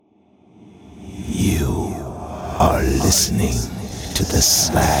are listening to the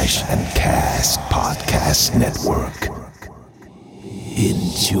Slash and Cast Podcast Network.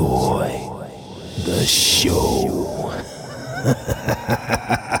 Enjoy the show.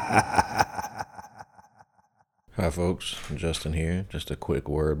 Hi folks, Justin here. Just a quick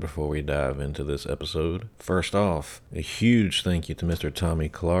word before we dive into this episode. First off, a huge thank you to Mr. Tommy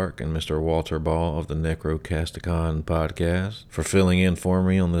Clark and Mr. Walter Ball of the Necrocasticon podcast for filling in for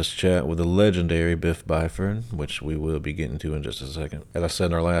me on this chat with the legendary Biff Byford, which we will be getting to in just a second. As I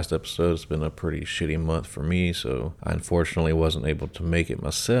said in our last episode, it's been a pretty shitty month for me, so I unfortunately wasn't able to make it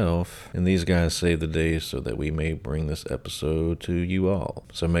myself, and these guys saved the day so that we may bring this episode to you all.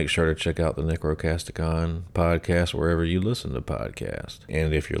 So make sure to check out the Necrocasticon podcast wherever you listen to podcasts.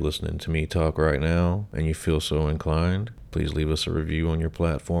 And if you're listening to me talk right now and you feel so inclined, please leave us a review on your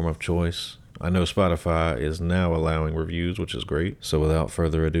platform of choice. I know Spotify is now allowing reviews, which is great. So without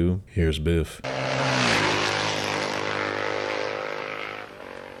further ado, here's Biff.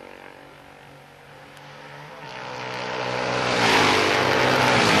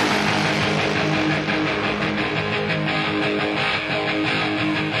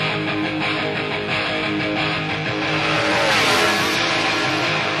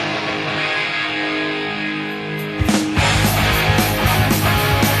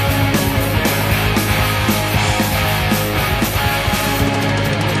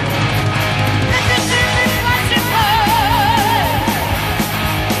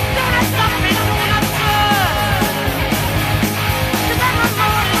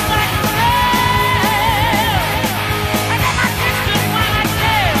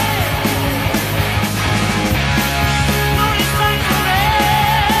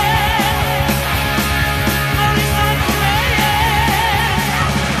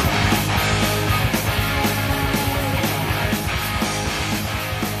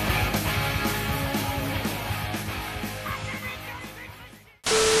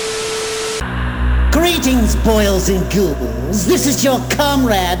 Greetings, boils and ghouls. This is your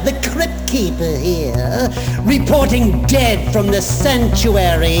comrade, the Crypt Keeper here, reporting dead from the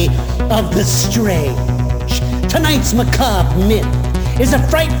sanctuary of the strange. Tonight's macabre myth is a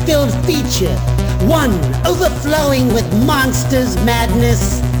fright-filled feature, one overflowing with monsters,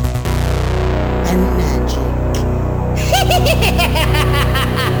 madness, and magic.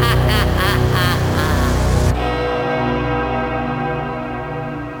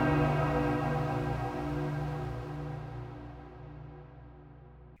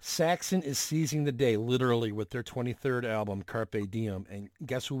 Saxon is seizing the day, literally, with their 23rd album, Carpe Diem. And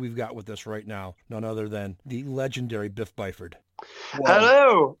guess who we've got with us right now? None other than the legendary Biff Byford. Whoa.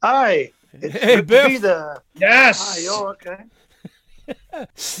 Hello. Hi. It's hey, good Biff. to be there. Yes. Hi, you're okay.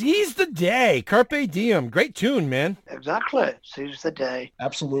 Seize the day. Carpe Diem. Great tune, man. Exactly. Seize the day.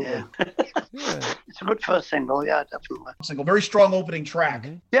 Absolutely. Yeah. Yeah. It's a good first single. Yeah, definitely. Single, very strong opening track.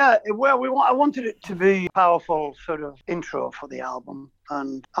 Mm-hmm. Yeah, well, I wanted it to be a powerful sort of intro for the album.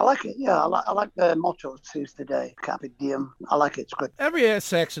 And I like it. Yeah, I like the motto, Seize the Day, Carpe Diem. I like it. It's good. Every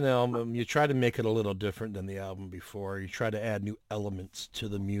Saxon album, you try to make it a little different than the album before. You try to add new elements to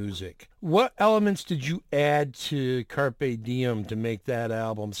the music. What elements did you add to Carpe Diem to make that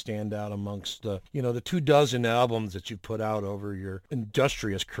album stand out amongst the 24 albums that you put out over your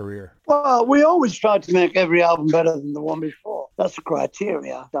industrious career? Well, we always try to make every album better than the one before. That's the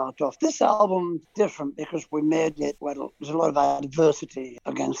criteria. Start off. This album's different because we made it. Well, there's a lot of adversity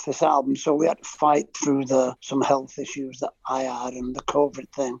against this album, so we had to fight through some health issues that I had and the COVID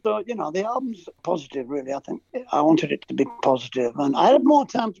thing. So the album's positive, really. I think I wanted it to be positive, and I had more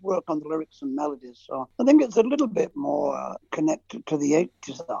time to work on the lyrics and melodies. So I think it's a little bit more connected to the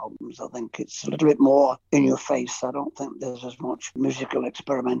 80s albums. I think it's a little bit more in your face. I don't think there's as much musical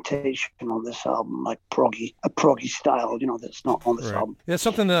experimentation on this album, like a proggy style, that's not on this album. That's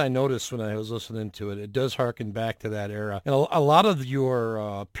something that I noticed when I was listening to it. It does harken back to that era. And a lot of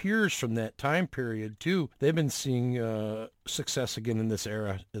your peers from that time period, too, they've been seeing success again in this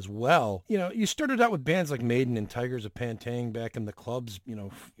era as well. You started out with bands like Maiden and Tigers of Pantang back in the clubs,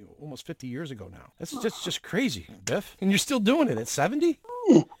 almost 50 years ago now. That's just crazy, Biff. And you're still doing it at 70?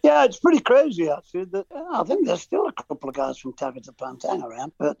 Yeah, it's pretty crazy, actually. I think there's still a couple of guys from Tigers of Pantang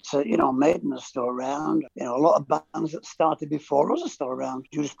around, but, Maiden is still around. A lot of bands that started before us are still around.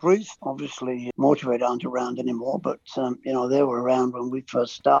 Judas Priest, obviously, Motorhead aren't around anymore, but, they were around when we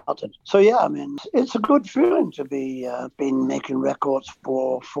first started. So, yeah, I mean, it's a good feeling to be been making records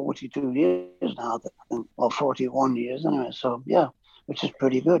for 42 years now, or 41 years anyway. So, yeah, which is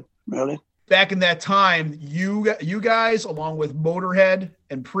pretty good, really. Back in that time, you guys, along with Motorhead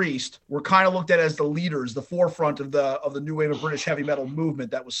and Priest were kind of looked at as the leaders, the forefront of the new wave of British heavy metal movement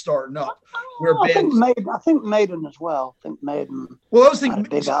that was starting up. Where I bands, think Maiden as well. I think Maiden. well, I was had thinking a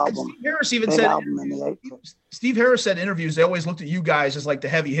big album. Steve Harris even Big said album in the 80s. Steve Harris said in interviews they always looked at you guys as like the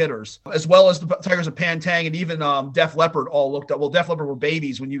heavy hitters, as well as the Tigers of Pantang and even Def Leppard all looked up. Well, Def Leppard were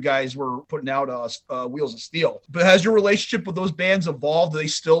babies when you guys were putting out Wheels of Steel. But has your relationship with those bands evolved? Do they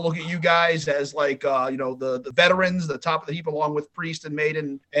still look at you guys as like the veterans, the top of the heap, along with Priest and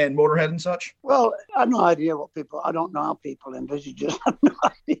Maiden and Motorhead and such? Well, I have no idea I don't know how people envisage it. I have no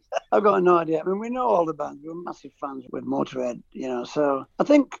idea. I've got no idea. I mean, we know all the bands. We're massive fans with Motorhead, so I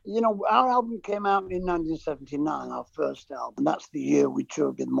think, our album came out in 1979, our first album. And that's the year we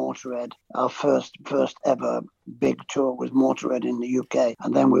toured with Motorhead. Our first ever big tour was Motorhead in the UK.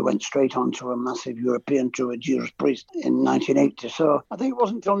 And then we went straight on to a massive European tour with Judas Priest in 1980. So I think it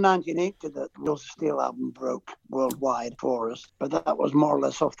wasn't until 1980 that the Wheels of Steel album broke worldwide for us. But that was more or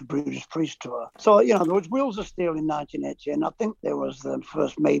less off the Judas Priest tour. So, there was Wheels of Steel in 1980. And I think there was the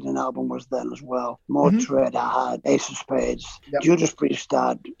first Maiden album was then as well. Motorhead had Ace of Spades. Yep. Judas Priest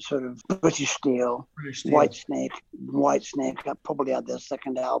had sort of British Steel. Whitesnake probably had their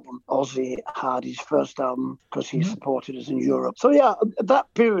second album. Ozzy had his first album because he supported us in Europe. So yeah,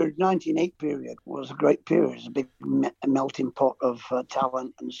 that period, 1980 period, was a great period. It's a big melting pot of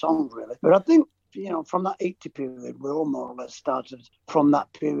talent and songs, really. But I think, from that 80 period, we all more or less started from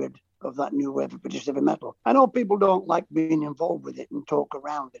that period of that new wave of British heavy metal. I know people don't like being involved with it and talk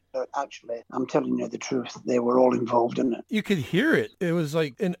around it, but actually, I'm telling you the truth, they were all involved in it. You could hear it. It was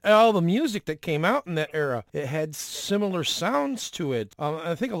like in all the music that came out in that era, it had similar sounds to it.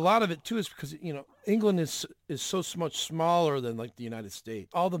 I think a lot of it, too, is because, England is so much smaller than like the United States.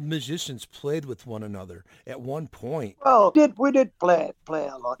 All the musicians played with one another at one point. Well, we did play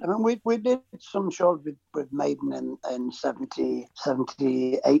a lot. I mean, we did some shows with Maiden in 70,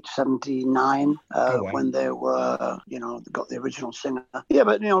 78, 79 when they were, they got the original singer. Yeah,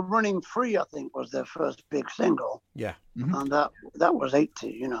 but, Running Free, I think, was their first big single. Yeah. Mm-hmm. And that was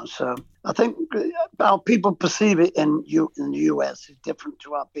 80, so I think how people perceive it in the US is different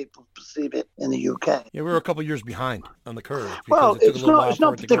to how people perceive it in the UK. Yeah, we were a couple of years behind on the curve. Well, it's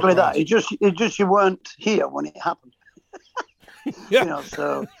not particularly that. It's just you weren't here when it happened. Yeah.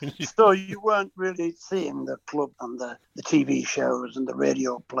 So you weren't really seeing the club and the TV shows and the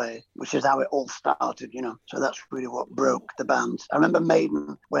radio play, which is how it all started, So that's really what broke the band. I remember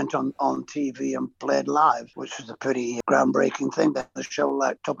Maiden went on TV and played live, which was a pretty groundbreaking thing. The show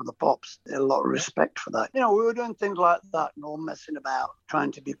like Top of the Pops, they had a lot of respect for that. We were doing things like that and all messing about,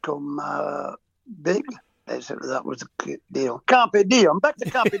 trying to become big. Basically, that was the deal. Carpe diem. Back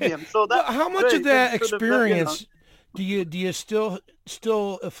to Carpe diem. So that. How much of that experience do you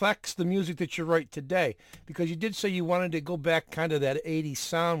still affects the music that you write today? Because you did say you wanted to go back kind of that 80s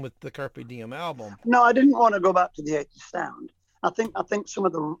sound with the Carpe Diem album. No, I didn't want to go back to the 80s sound. I think some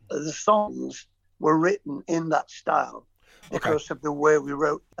of the songs were written in that style because of the way we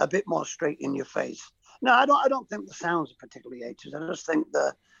wrote, a bit more straight in your face. No, I don't think the sounds are particularly 80s. I just think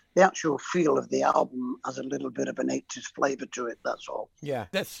the actual feel of the album has a little bit of an 80s flavor to it, that's all. Yeah,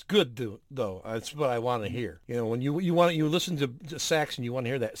 that's good, though. That's what I want to hear. When you listen to Saxon, you want to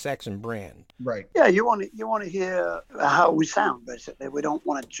hear that Saxon brand. Right. Yeah, you want to hear how we sound, basically. We don't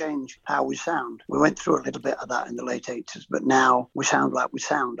want to change how we sound. We went through a little bit of that in the late 80s, but now we sound like we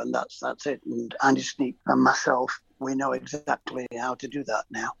sound, and that's it. And Andy Sneap and myself, we know exactly how to do that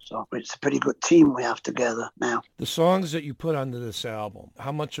now. So it's a pretty good team we have together now. The songs that you put onto this album,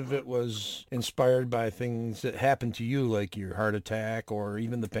 how much of it was inspired by things that happened to you, like your heart attack or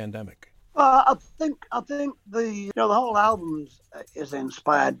even the pandemic? I think the whole album is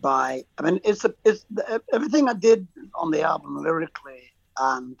inspired by. I mean, it's everything I did on the album lyrically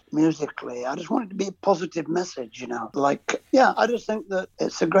and musically. I just wanted to be a positive message, I just think that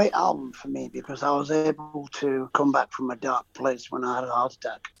it's a great album for me because I was able to come back from a dark place when I had a heart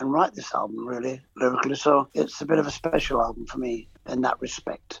attack and write this album really lyrically. So it's a bit of a special album for me in that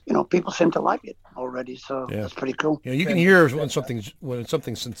respect. People seem to like it already, so that's pretty cool. You can hear when it's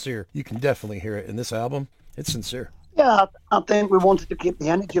something sincere. You can definitely hear it in this album. It's sincere. Yeah, I think we wanted to keep the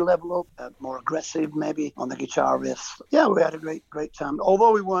energy level up, more aggressive maybe on the guitar riffs. Yeah, we had a great time.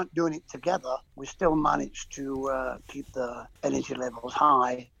 Although we weren't doing it together, we still managed to keep the energy levels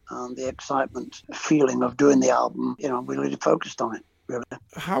high and the excitement feeling of doing the album. We really focused on it. Really.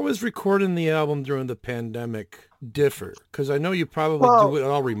 How is recording the album during the pandemic differ? Because I know you probably do it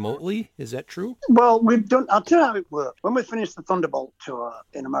all remotely. Is that true? Well, I'll tell you how it worked. When we finished the Thunderbolt tour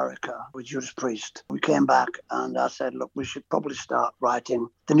in America with Judas Priest, we came back and I said, look, we should probably start writing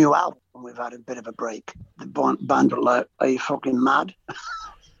the new album. We've had a bit of a break. The band were like, are you fucking mad?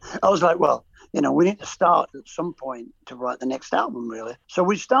 I was like, well, we need to start at some point to write the next album, really. So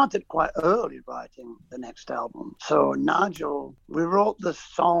we started quite early writing the next album. So Nigel, we wrote the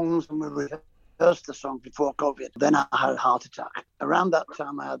songs and we rehearsed the song before COVID. Then I had a heart attack. Around that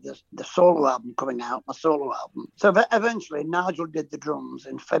time, I had the solo album coming out, my solo album. So eventually, Nigel did the drums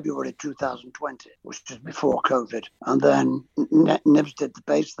in February 2020, which was before COVID. And then Nibs did the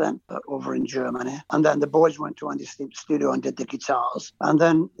bass then over in Germany. And then the boys went to Andy's studio and did the guitars. And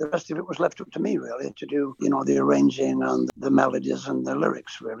then the rest of it was left up to me, really, to do, the arranging and the melodies and the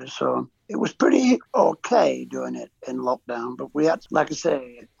lyrics, really. So it was pretty okay doing it in lockdown, but we had, like I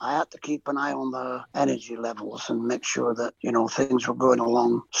say, I had to keep an eye on the energy levels and make sure that, things were going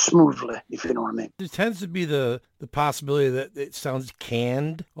along smoothly, if you know what I mean. There tends to be the possibility that it sounds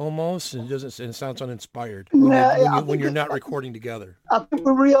canned almost, and it sounds uninspired when you're not recording together. I think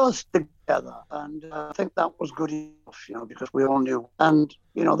we rehearsed together, and I think that was good enough, because we all knew. And,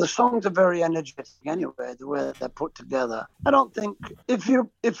 the songs are very energetic anyway, the way they're put together. I don't think, if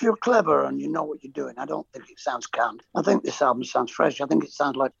you're clever and you know what you're doing, I don't think it sounds canned. I think this album sounds fresh. I think it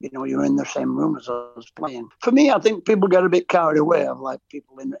sounds like, you're in the same room as us playing. For me, I think people get a bit carried away of like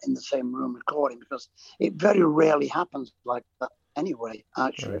people in the same room recording, because it very rarely happens like that anyway,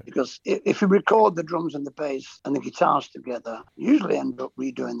 actually, right. Because if you record the drums and the bass and the guitars together, you usually end up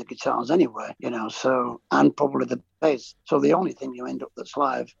redoing the guitars anyway, so, and probably the bass. So the only thing you end up that's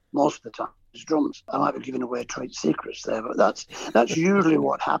live most of the time is drums. I might be giving away trade secrets there, but that's usually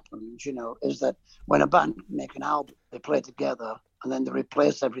what happens, is that when a band make an album, they play together and then they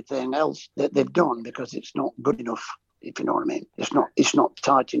replace everything else that they've done because it's not good enough. If you know what I mean, it's not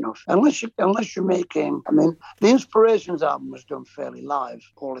tight enough. Unless you're making, the Inspirations album was done fairly live,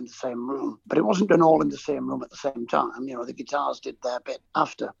 all in the same room, but it wasn't done all in the same room at the same time. The guitars did their bit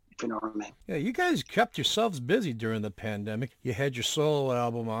after, if you know what I mean. Yeah, you guys kept yourselves busy during the pandemic. You had your solo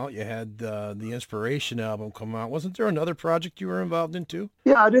album out. You had the Inspiration album come out. Wasn't there another project you were involved in too?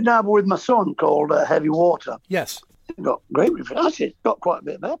 Yeah, I did an album with my son called Heavy Water. Yes. It got great reviews. Actually, it got quite a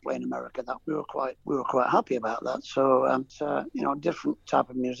bit of airplay in America. That we were quite happy about that. So, different type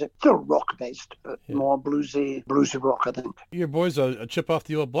of music, still rock based, but more bluesy rock, I think. Your boy's a chip off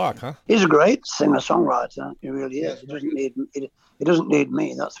the old block, huh? He's a great singer songwriter. He really is. He doesn't need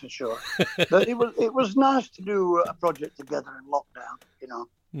me, that's for sure. But it was nice to do a project together in lockdown.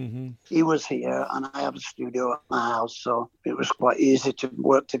 Mm-hmm. He was here and I have a studio at my house, so it was quite easy to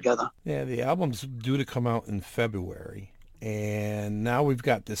work together. Yeah, the album's due to come out in February, and now we've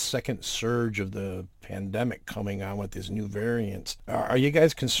got this second surge of the pandemic coming on with these new variants. Are you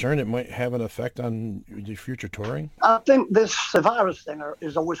guys concerned it might have an effect on your future touring? I think the virus thing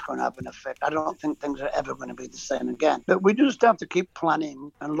is always going to have an effect. I don't think things are ever going to be the same again. But we just have to keep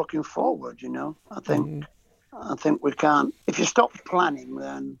planning and looking forward, I think we can't. If you stop planning,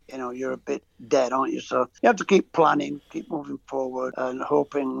 then, you're a bit dead, aren't you? So you have to keep planning, keep moving forward and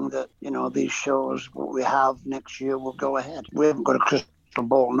hoping that, these shows, what we have next year will go ahead. We haven't got a crystal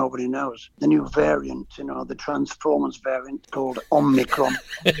ball. Nobody knows. The new variant, the Transformers variant called Omicron.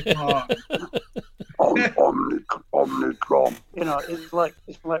 Omicron. It's like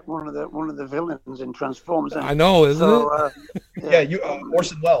one of the villains in Transformers. I know, isn't it?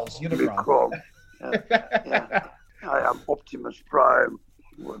 Orson Welles, Unicron. Yeah. I am Optimus Prime.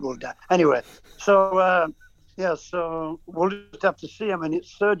 We'll die. Anyway, so we'll just have to see.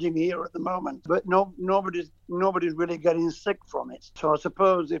 It's surging here at the moment, but nobody's really getting sick from it. So I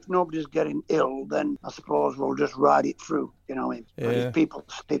suppose if nobody's getting ill, then I suppose we'll just ride it through. But if people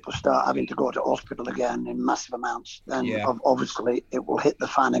start having to go to hospital again in massive amounts, then obviously it will hit the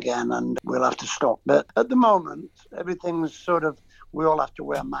fan again, and we'll have to stop. But at the moment, everything's we all have to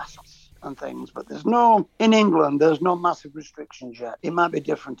wear masks and things, but in England, there's no massive restrictions yet. It might be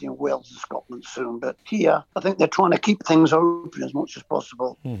different in Wales and Scotland soon, but here, I think they're trying to keep things open as much as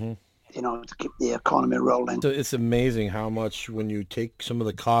possible. Mm-hmm. To keep the economy rolling. So it's amazing how much, when you take some of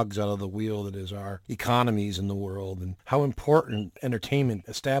the cogs out of the wheel that is our economies in the world, and how important entertainment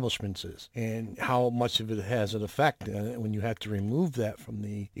establishments is, and how much of it has an effect when you have to remove that from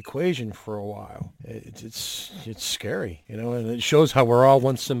the equation for a while. It's scary, and it shows how we're all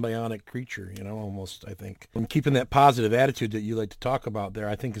one symbiotic creature, almost, I think. And keeping that positive attitude that you like to talk about there,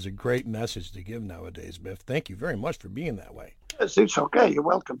 I think is a great message to give nowadays, Biff. Thank you very much for being that way. It's okay. You're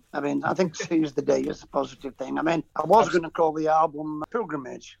welcome. I think seize the day is a positive thing. I was going to call the album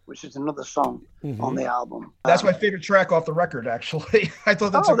Pilgrimage, which is another song on the album. That's my favorite track off the record, actually. I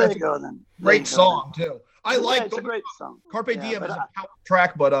thought that's there you go, then. Great song, too. I like it's a great song. Carpe Diem is a power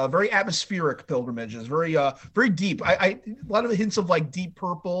track, but very atmospheric pilgrimages, very deep. I a lot of hints of like Deep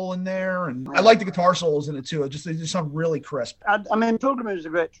Purple in there, and I like the guitar solos in it too. They just sound really crisp. I mean, Pilgrimage is a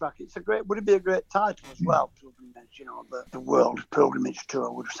great track. Would it be a great title as well? Pilgrimage, you know, the World Pilgrimage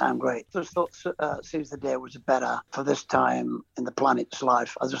Tour would sound great. I just thought Seize the Day was better for this time in the planet's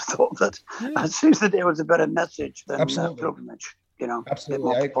life. I just thought that Seize the Day was a better message than Pilgrimage. You know,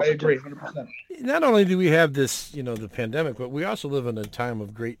 absolutely, I agree 100%. Not only do we have this, you know, the pandemic, but we also live in a time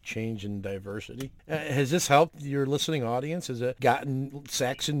of great change and diversity. Has this helped your listening audience? Has it gotten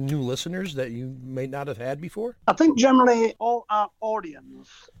Saxon new listeners that you may not have had before? I think generally all our audience,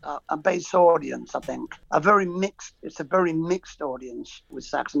 our base audience, I think, are very mixed. It's a very mixed audience with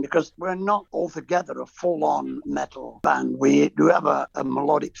Saxon because we're not altogether a full-on metal band. We do have a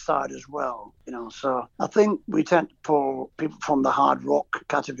melodic side as well, you know. So I think we tend to pull people from the hard rock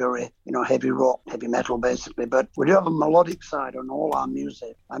category, you know, heavy rock, heavy metal basically, but we do have a melodic side on all our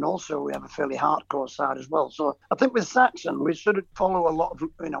music, and also we have a fairly hardcore side as well. So I think with Saxon we sort of follow a lot of,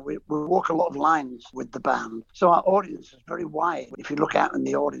 you know, we walk a lot of lines with the band, so our audience is very wide. If you look out in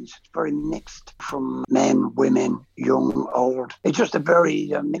the audience, it's very mixed from men, women, young, old. It's just a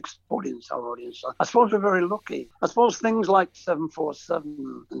very mixed audience, our audience. So I suppose we're very lucky. I suppose things like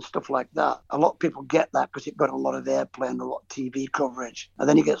 747 and stuff like that, a lot of people get that because it got a lot of airplay and a lot of TV coverage, and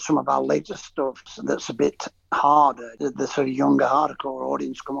then you get some of our latest stuff that's a bit harder, the sort of younger hardcore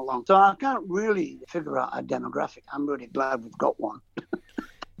audience come along. So I can't really figure out our demographic. I'm really glad we've got one.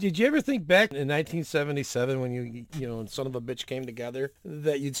 Did you ever think back in 1977 when you know, Son of a Bitch came together,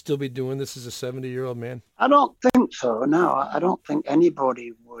 that you'd still be doing this as a 70-year-old man? I don't think so, no. I don't think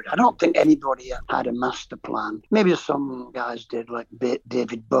anybody would. I don't think anybody had a master plan. Maybe some guys did, like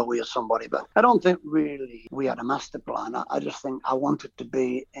David Bowie or somebody, but I don't think really we had a master plan. I just think I wanted to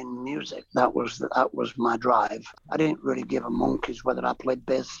be in music. That was my drive. I didn't really give a monkeys whether I played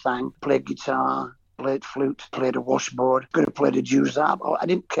bass, sang, played guitar, played flute, played a washboard, could have played a Jews harp. I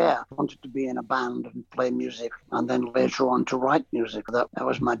didn't care. I wanted to be in a band and play music, and then later on to write music. That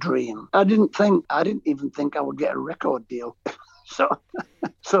was my dream. I didn't even think I would get a record deal.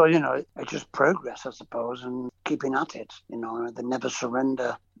 So, you know, it's just progress, I suppose, and keeping at it, you know, the never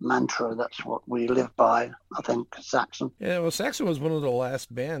surrender mantra. That's what we live by, I think, Saxon. Yeah, well, Saxon was one of the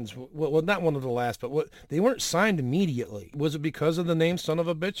last bands. Well, not one of the last, but they weren't signed immediately. Was it because of the name Son of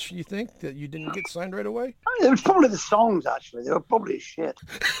a Bitch, you think, that you didn't get signed right away? It was probably the songs, actually. They were probably shit.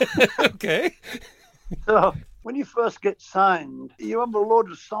 Okay. So when you first get signed, you have a load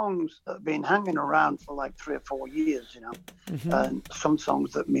of songs that have been hanging around for like 3 or 4 years, you know. Mm-hmm. And some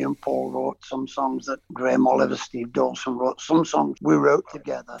songs that me and Paul wrote, some songs that Graham Oliver, Steve Dawson wrote, some songs we wrote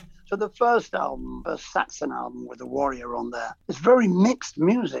together. So the first Saxon album with the Warrior on there, it's very mixed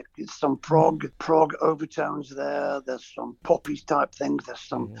music. It's some prog overtones there. There's some poppy type things. There's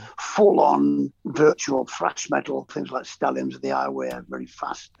some full-on virtual thrash metal, things like Stallions of the Highway, very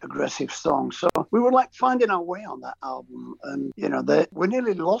fast, aggressive songs. So we were like finding our way on that album. And, you know, we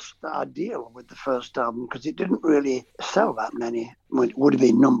nearly lost our deal with the first album because it didn't really sell that many. It would have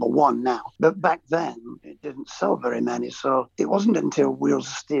been number one now. But back then, it didn't sell very many. So it wasn't until Wheels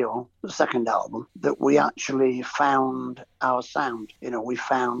of Steel, the second album, that we actually found our sound. You know, we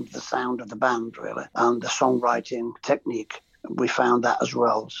found the sound of the band, really, and the songwriting technique. We found that as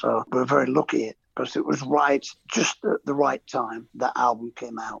well. So we're very lucky because it was right, just at the right time that album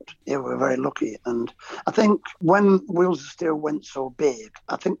came out. Yeah, we were very lucky. And I think when Wheels of Steel went so big,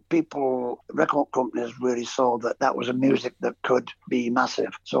 I think record companies really saw that was a music that could be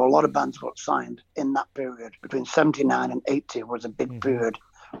massive. So a lot of bands got signed in that period. Between 79 and 80 was a big period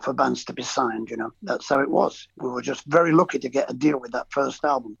for bands to be signed, you know. That's how it was. We were just very lucky to get a deal with that first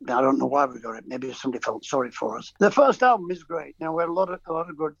album. I don't know why we got it. Maybe somebody felt sorry for us. The first album is great. You know, we had a lot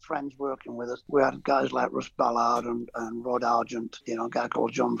of good friends working with us. We had guys like Russ Ballard and Rod Argent, you know, a guy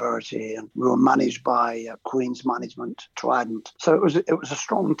called John Verity, and we were managed by Queen's Management, Trident. So it was a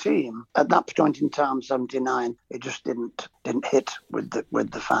strong team. At that point in time, 79, it just didn't hit with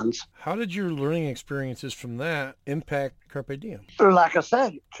the fans. How did your learning experiences from that impact Carpe Diem? Like I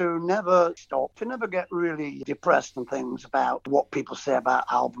said, to never stop, to never get really depressed and things about what people say about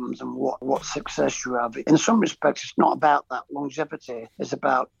albums and what success you have. In some respects, it's not about that longevity. It's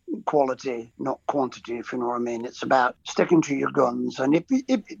about quality, not quantity, if you know what I mean. It's about sticking to your guns. And if you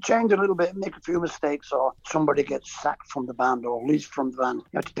change a little bit, make a few mistakes, or somebody gets sacked from the band or leaves from the band,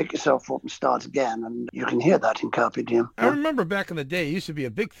 you have to pick yourself up and start again. And you can hear that in Carpe Diem. I remember back in the day, it used to be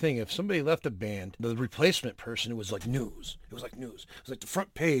a big thing. If somebody left a band, the replacement person, it was like news. It was like news. It was like the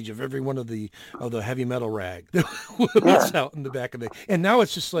front page of every one of the heavy metal rag that was out in the back of the. And now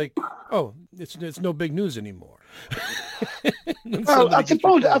it's just like, oh, it's no big news anymore. Well, I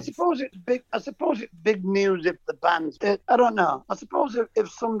suppose it's big. I suppose it's big news if the band's. I don't know. I suppose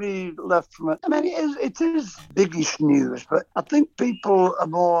if somebody left from it. I mean, it is biggish news, but I think people are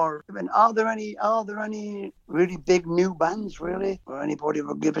more. I mean, are there any really big new bands really, or anybody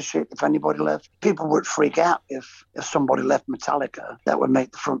would give a shit if anybody left? People would freak out if somebody left Metallica. That would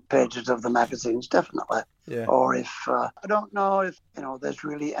make the front pages of the magazines, definitely. Yeah. Or if I don't know if there's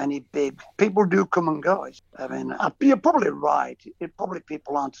really any big people do come and go. I mean, you're probably right.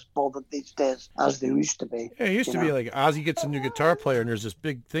 People aren't as bothered these days as they used to be. Yeah, it used to be like Ozzy gets a new guitar player and there's this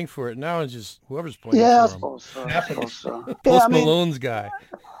big thing for it. Now it's just whoever's playing. Yeah, I for suppose so. Post Yeah, Malone's guy.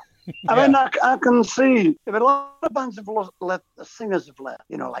 I mean, I can see if a lot of bands have left, the singers have left,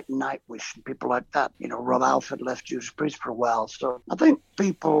 like Nightwish and people like that. Rob Halford left Judas Priest for a while. So I think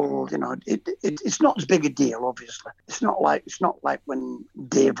people, it's not as big a deal, obviously. It's not like when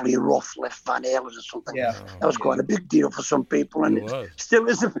Dave Lee Roth left Van Halen or something. Yeah. That was quite a big deal for some people, and it still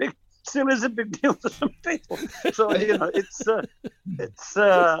is a big deal for some people. So,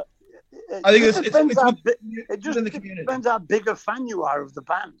 I think it it's just in the community. depends how big a fan you are of the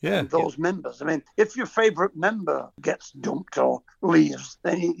band and those members. I mean, if your favorite member gets dumped or leaves,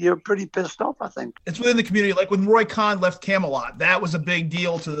 then you're pretty pissed off, I think. It's within the community. Like when Roy Khan left Camelot, that was a big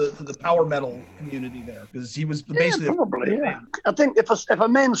deal to the power metal community there because he was basically probably. I think if a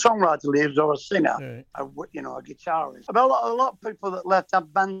main songwriter leaves or a singer, a guitarist. A lot of people that left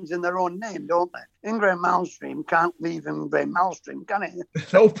have bands in their own name, don't they? Ingrid Malmsteen can't leave Ingrid Malmsteen, can he?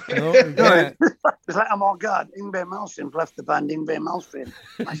 Nope. It's like, oh my God, Ingrid Malmsteen left the band. Ingrid Malmsteen.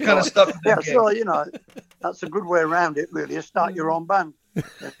 He's kind of stuck. Yeah, so that's a good way around it. Really, you start your own band.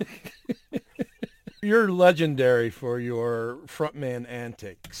 You're legendary for your frontman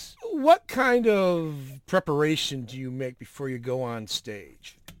antics. What kind of preparation do you make before you go on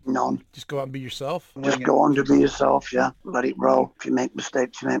stage? None. Just go out and be yourself? Just go on to be yourself, yeah. Let it roll. If you make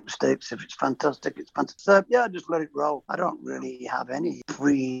mistakes, you make mistakes. If it's fantastic, it's fantastic. Yeah, just let it roll. I don't really have any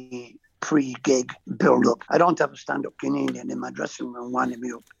pre-gig build-up. I don't have a stand-up comedian in my dressing room winding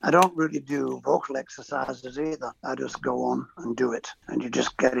me up. I don't really do vocal exercises either. I just go on and do it, and you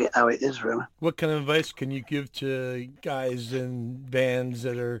just get it how it is, really. What kind of advice can you give to guys in bands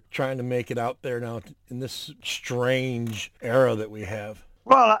that are trying to make it out there now in this strange era that we have?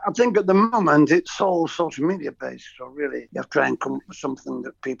 Well, I think at the moment it's all social media based. So really, you have to try and come up with something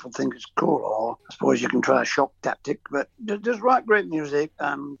that people think is cool. Or I suppose you can try a shock tactic, but just write great music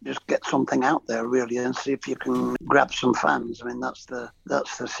and just get something out there really, and see if you can grab some fans. I mean, that's the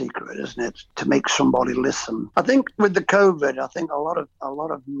secret, isn't it? To make somebody listen. I think with the COVID, I think a lot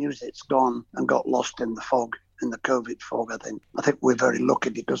of music's gone and got lost in the fog. In the COVID fog, I think we're very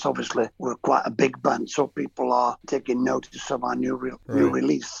lucky because obviously we're quite a big band, so people are taking notice of our new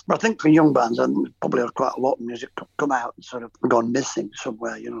release. But I think for young bands, and probably quite a lot of music come out and sort of gone missing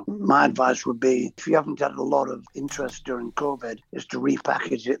somewhere. My advice would be, if you haven't had a lot of interest during COVID, is to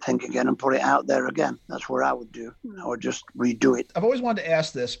repackage it, think again, and put it out there again. That's what I would do, or just redo it. I've always wanted to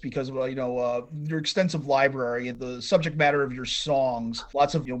ask this because your extensive library and the subject matter of your songs,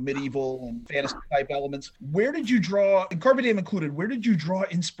 lots of medieval and fantasy type elements. Where did you draw, and Carpe Diem included, where did you draw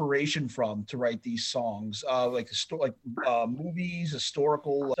inspiration from to write these songs? Movies,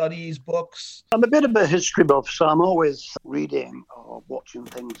 historical studies, books? I'm a bit of a history buff, so I'm always reading or watching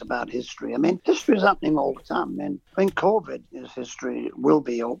things about history. I mean, history is happening all the time. I mean, COVID is history, will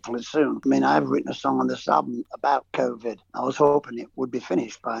be hopefully soon. I mean, I've written a song on this album about COVID. I was hoping it would be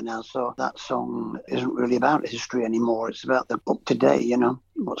finished by now, so that song isn't really about history anymore. It's about the up to date,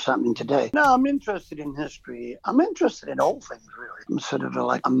 what's happening today. No, I'm interested in history. I'm interested in all things, really. I'm sort of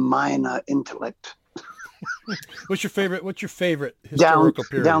like a minor intellect. What's your favorite historical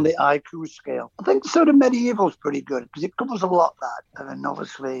period? Down the IQ scale. I think sort of medieval is pretty good because it covers a lot of that. And then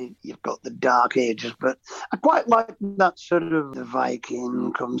obviously you've got the Dark Ages, but I quite like that sort of the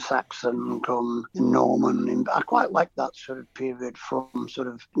Viking, come Saxon, come Norman. I quite like that sort of period from sort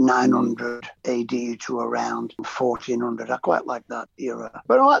of 900 AD to around 1400. I quite like that era.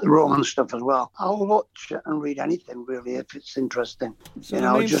 But I like the Roman stuff as well. I'll watch and read anything really if it's interesting. So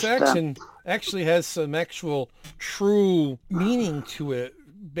the name Saxon actually has some actual true meaning to it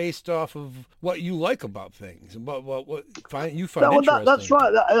based off of what you like about things and what you find No, interesting. that's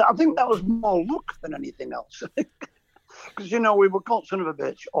right. I think that was more luck than anything else. Because, we were called son of a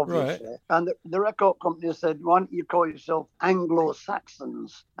bitch, obviously. Right. And the record company said, why don't you call yourself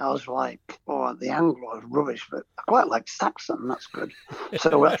Anglo-Saxons? I was like, oh, the Anglo is rubbish, but I quite like Saxon. That's good.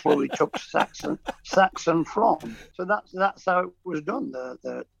 So that's where we took Saxon from. So that's how it was done,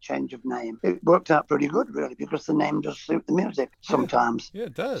 the change of name. It worked out pretty good, really, because the name does suit the music sometimes. Yeah,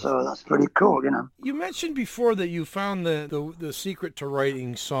 it does. So that's pretty cool, You mentioned before that you found the secret to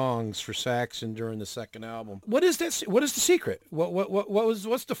writing songs for Saxon during the second album. What is that? What is the secret?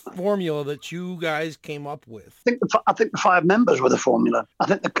 What's the formula that you guys came up with? I think the 5 members were the formula. I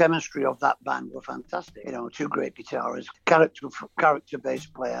think the chemistry of that band were fantastic. 2 great guitarists, character bass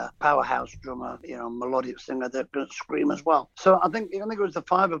player, powerhouse drummer, melodic singer that could scream as well. So I think it was the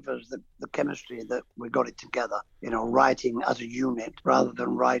 5 of us, the chemistry that we got it together. Writing as a unit rather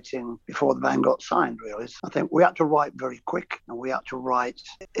than writing before the band got signed. Really, I think we had to write very quick, and we had to write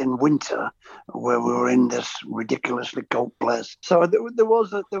in winter where we were in this ridiculously cold place. So there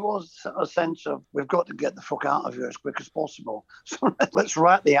was a sense of we've got to get the fuck out of here as quick as possible. So let's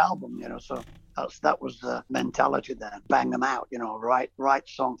write the album. So that was the mentality then. Bang them out. Write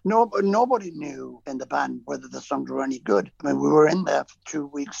songs. Nobody knew in the band whether the songs were any good. I mean, we were in there for 2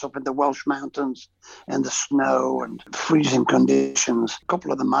 weeks up in the Welsh mountains in the snow and freezing conditions. A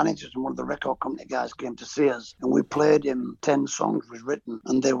couple of the managers and one of the record company guys came to see us, and we played him 10 songs was written,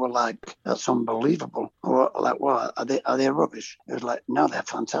 and they were like, "That's unbelievable." Or like, "Well, are they rubbish?" It was like, "No, they're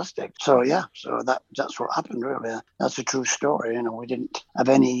fantastic." So that's what happened. Really, that's a true story. We didn't have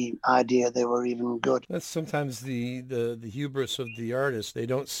any idea they were even good. That's sometimes the hubris of the artist. They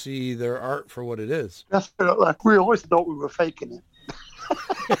don't see their art for what it is. Definitely. We always thought we were faking it.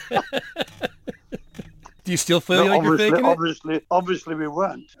 Do you still feel like you're faking it? Obviously we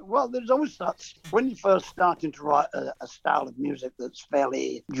weren't. Well, there's always that, when you first starting to write a style of music that's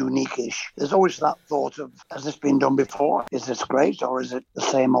fairly unique-ish, there's always that thought of, has this been done before? Is this great, or is it the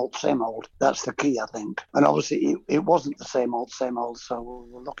same old, same old? That's the key, I think. And obviously it wasn't the same old, so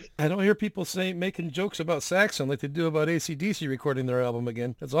we're lucky. I don't hear people making jokes about Saxon like they do about AC/DC recording their album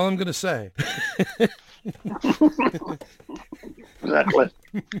again. That's all I'm going to say. Exactly.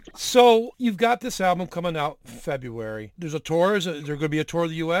 So you've got this album coming out in February. There's a tour. Is there going to be a tour of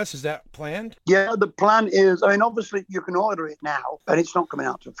the U.S.? Is that planned? Yeah, the plan is, obviously you can order it now, but it's not coming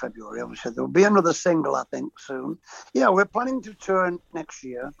out till February. Obviously, there'll be another single, I think, soon. Yeah, we're planning to tour next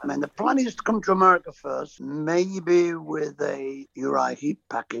year. The plan is to come to America first, maybe with a Uriah Heep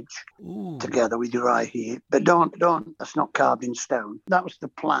package. Ooh. Together with Uriah Heep. But don't, that's not carved in stone. That was the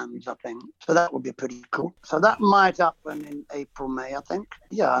plans, I think. So that would be pretty cool. So that might happen in April, May, I think.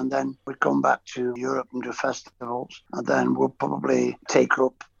 Yeah, and then we come back to Europe and do festivals, and then we'll probably take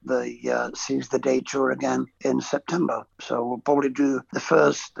up the Seize the Day tour again in September. So we'll probably do the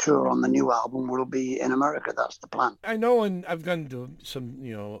first tour on the new album will be in America. That's the plan. I know, and I've gone to some,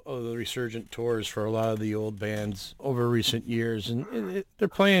 other resurgent tours for a lot of the old bands over recent years, and they're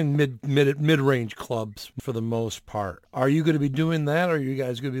playing mid-range clubs for the most part. Are you going to be doing that, or are you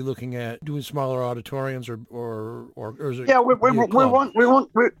guys going to be looking at doing smaller auditoriums, or is it? Yeah, we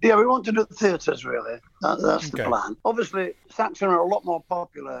want to do the theatres really. That's the plan. Obviously, Saxon are a lot more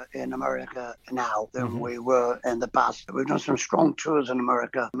popular in America now than we were in the past. We've done some strong tours in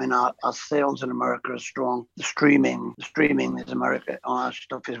America. Our sales in America are strong. The streaming is America. Our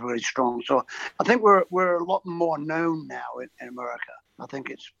stuff is really strong. So I think we're a lot more known now in America. I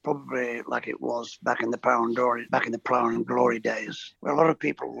think it's probably like it was back in the Power and Glory days, where a lot of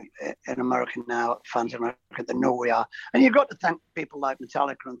people in America now, fans in America, they know we are. And you've got to thank people like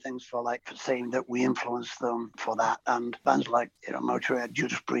Metallica and things for saying that we influenced them for that, and bands like Motorhead,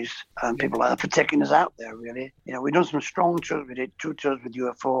 Judas Priest, and people like that for taking us out there. Really, we've done some strong tours. We did 2 tours with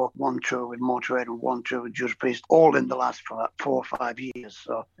UFO, 1 tour with Motorhead, and 1 tour with Judas Priest, all in the last 4 or 5 years.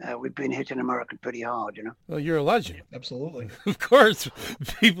 So we've been hitting America pretty hard. Well, you're a legend. Absolutely. Of course.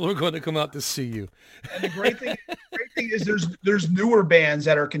 People are going to come out to see you. And the great thing is there's newer bands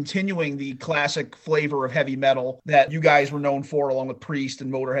that are continuing the classic flavor of heavy metal that you guys were known for, along with Priest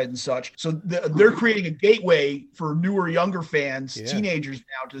and Motorhead and such. So they're creating a gateway for newer, younger fans, teenagers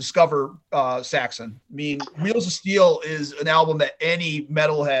now, to discover Saxon. Wheels of Steel is an album that any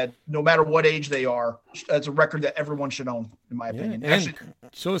metalhead, no matter what age they are, it's a record that everyone should own, in my opinion. And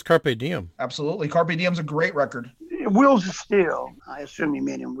so is Carpe Diem. Absolutely. Carpe Diem's a great record. Wheels of Steel, I assume you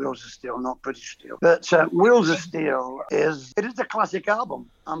mean in Wheels of Steel, not British Steel. But Wheels of Steel is a classic album.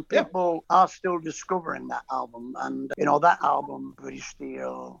 And people are still discovering that album. And, that album, British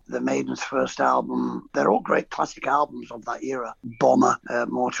Steel, the Maiden's first album, they're all great classic albums of that era. Bomber,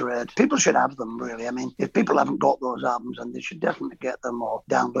 Motorhead. People should have them, really. I mean, if people haven't got those albums, then they should definitely get them or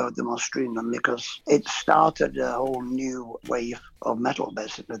download them or stream them, because it started a whole new wave of metal,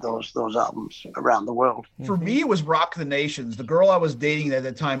 basically, those albums around the world. For me, it was Rock the Nations. The girl I was dating at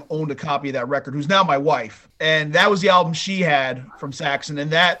the time owned a copy of that record, who's now my wife. And that was the album she had from Saxon.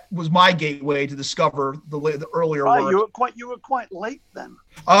 And that was my gateway to discover the earlier work. You were quite late then.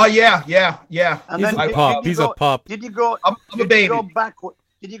 Yeah. And He's a pup. Did you go? I'm a baby.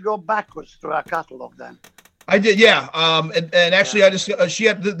 Did you go backwards through our catalog then? I did, yeah. And actually, I just she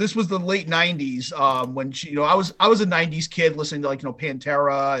had this was the late '90s when she, I was a '90s kid listening to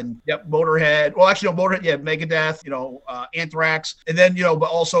Pantera and Motorhead. Well, actually, no, Motorhead, Megadeth, Anthrax, and then but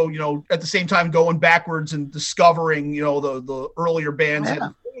also at the same time going backwards and discovering the earlier bands. Yeah.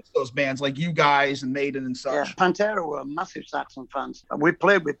 And those bands like you guys and Maiden and such. Yeah, Pantera were massive Saxon fans. We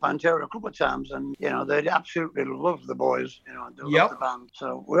played with Pantera a couple of times, and they absolutely loved the boys. They loved the band.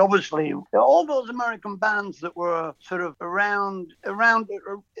 So we obviously all those American bands that were sort of around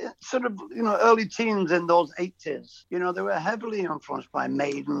sort of early teens in those 80s. They were heavily influenced by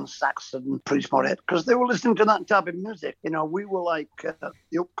Maiden, Saxon, Priest, Motorhead, because they were listening to that type of music. We were like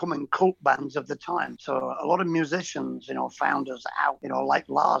the upcoming cult bands of the time. So a lot of musicians, found us out. Like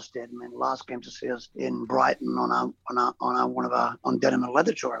Lars did. I mean, Lars came to see us in Brighton on Denim and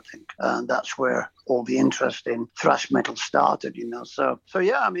Leather tour, I think, and that's where all the interest in thrash metal started. So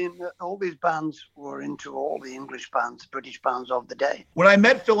yeah, I mean, all these bands were into all the English bands, British bands of the day. When I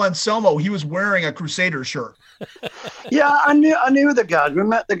met Phil Anselmo, he was wearing a Crusader shirt. Yeah, I knew the guys. We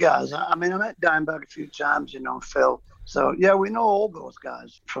met the guys. I mean, I met Dimebag a few times. Phil. So, yeah, we know all those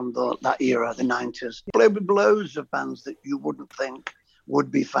guys from that era, the 90s. We played with loads of bands that you wouldn't think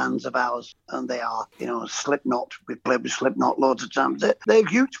would be fans of ours, and they are. Slipknot. We played with Slipknot loads of times. They're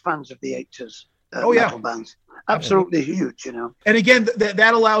huge fans of the 80s metal bands. Absolutely huge, And again,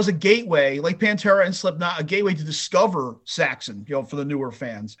 that allows a gateway, like Pantera and Slipknot, a gateway to discover Saxon, for the newer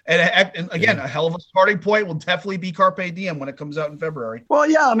fans. And again, a hell of a starting point will definitely be Carpe Diem when it comes out in February. Well,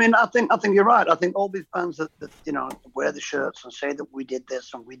 yeah, I mean, I think you're right. I think all these bands that wear the shirts and say that we did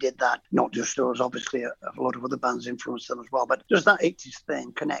this and we did that, not just us, obviously, a lot of other bands influenced them as well, but just that 80s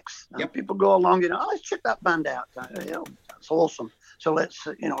thing connects. And people go along, let's check that band out. That's awesome. So let's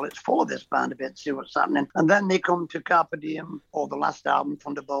follow this band a bit, see what's happening. And then they come to Carpe Diem or the last album,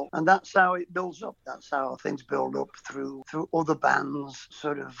 Thunderbolt. And that's how it builds up. That's how things build up through other bands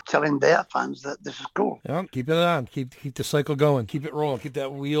sort of telling their fans that this is cool. Yeah, keep it on. Keep the cycle going. Keep it rolling. Keep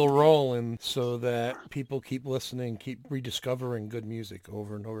that wheel rolling so that people keep listening, keep rediscovering good music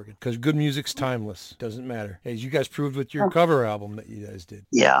over and over again. Because good music's timeless. Doesn't matter. As you guys proved with your cover album that you guys did.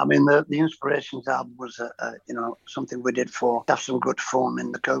 Yeah, I mean, the Inspirations album was, something we did to have some good fun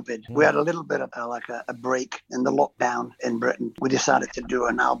in the COVID. We had a little bit of a break in the lockdown in Britain. We decided to do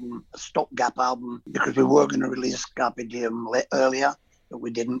a stopgap album, because we were going to release Carpe Diem earlier, but we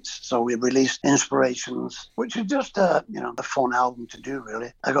didn't. So we released Inspirations, which is just a fun album to do,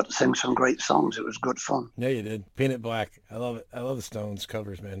 really. I got to sing some great songs. It was good fun. Yeah, you did. Paint It Black. I love it. I love the Stones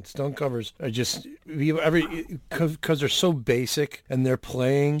covers, man. Stone covers are just, because they're so basic, and they're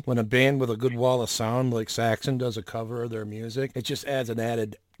playing when a band with a good wall of sound like Saxon does a cover of their music, it just adds an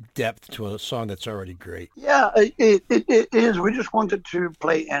added depth to a song that's already great. Yeah, it is. We just wanted to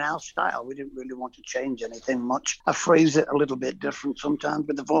play in our style. We didn't really want to change anything much. I phrase it a little bit different sometimes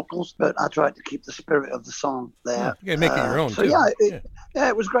with the vocals, but I tried to keep the spirit of the song there. You gotta make it your own. So too. Yeah,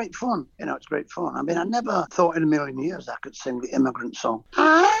 it was great fun. It's great fun. I mean, I never thought in a million years I could sing the Immigrant Song.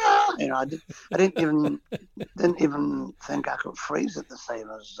 I didn't even think I could phrase it the same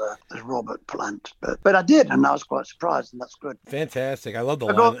as Robert Plant, but I did, and I was quite surprised, and that's good. Fantastic. I love the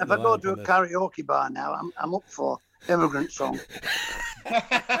line. If I go to a karaoke bar now, I'm up for Immigrant Song.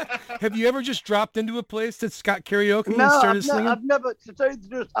 Have you ever just dropped into a place that's got karaoke and started singing? I've never, to tell you the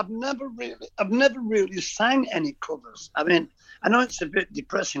truth, I've never really sang any covers. I mean, I know it's a bit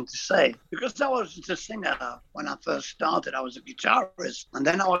depressing to say, because I was a singer when I first started. I was a guitarist, and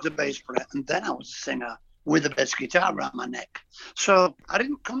then I was a bass player, and then I was a singer with a bass guitar around my neck. So I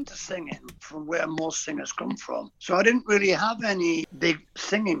didn't come to singing from where most singers come from. So I didn't really have any big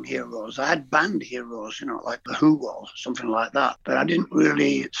singing heroes. I had band heroes, like The Who or something like that. But I didn't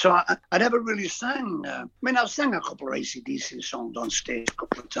really, so I never really sang. I've sang a couple of AC/DC songs on stage a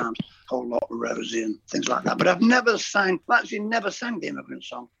couple of times, Whole Lot of Rosie and things like that. But I've never sang the Immigrant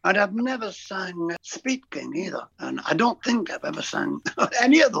Song. And I've never sang Speed King either. And I don't think I've ever sang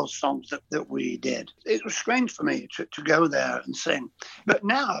any of those songs that we did. It was was strange for me to go there and sing. But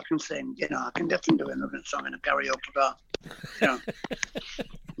now I can sing, I can definitely do an immigrant song in a karaoke bar.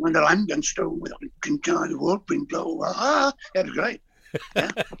 When the London stone with a conjoined whooping blow, it was great.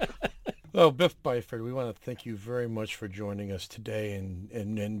 Yeah. Well, Biff Byford, we want to thank you very much for joining us today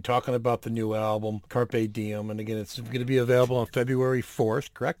and talking about the new album, Carpe Diem. And again, it's going to be available on February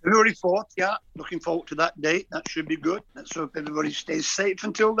 4th, correct? February 4th, yeah. Looking forward to that date. That should be good. Let's hope everybody stays safe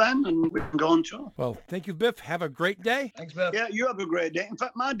until then and we can go on tour. Well, thank you, Biff. Have a great day. Thanks, Biff. Yeah, you have a great day. In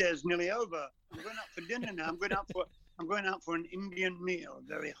fact, my day is nearly over. I'm going out for dinner now. I'm going out for an Indian meal,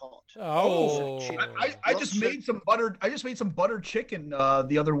 very hot. Oh, I just made some buttered chicken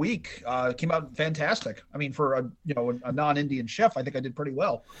the other week. It came out fantastic. I mean, for a non-Indian chef, I think I did pretty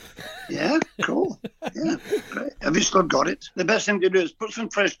well. Yeah, cool. Yeah, great. Have you still got it? The best thing to do is put some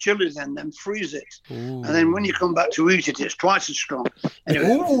fresh chilies in, then freeze it, and then when you come back to eat it, it's twice as strong.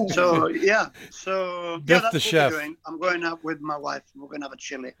 Anyway, so that's the what chef. we're doing. I'm going out with my wife. We're going to have a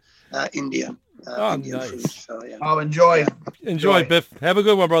chili, Indian. Indian nice. food, so, yeah. Oh, enjoy. Enjoy, Biff. Have a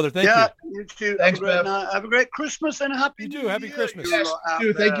good one, brother. Thank you. You too. Thanks, have a great Biff. night. Have a great Christmas and a happy New Happy Year, Christmas. you Yes, lot out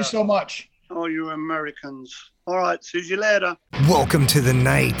dude, thank there. you so much. All you Americans. All right, see you later. Welcome to the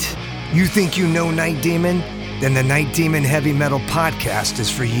night. You think you know Night Demon? Then the Night Demon Heavy Metal Podcast is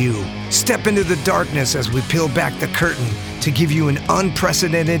for you. Step into the darkness as we peel back the curtain to give you an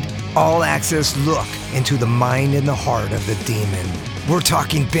unprecedented, all-access look into the mind and the heart of the demon. We're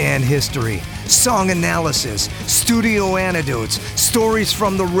talking band history, song analysis, studio anecdotes, stories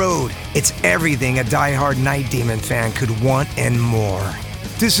from the road. It's everything a diehard Night Demon fan could want and more.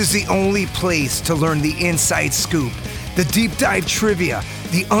 This is the only place to learn the inside scoop, the deep dive trivia,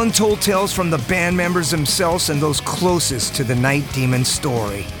 the untold tales from the band members themselves and those closest to the Night Demon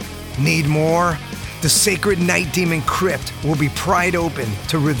story. Need more? The Sacred Night Demon Crypt will be pried open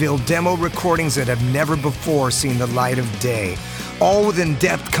to reveal demo recordings that have never before seen the light of day, all with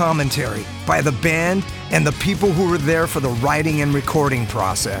in-depth commentary by the band and the people who were there for the writing and recording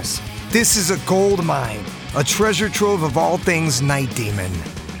process. This is a gold mine, a treasure trove of all things Night Demon.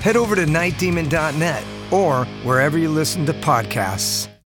 Head over to nightdemon.net or wherever you listen to podcasts.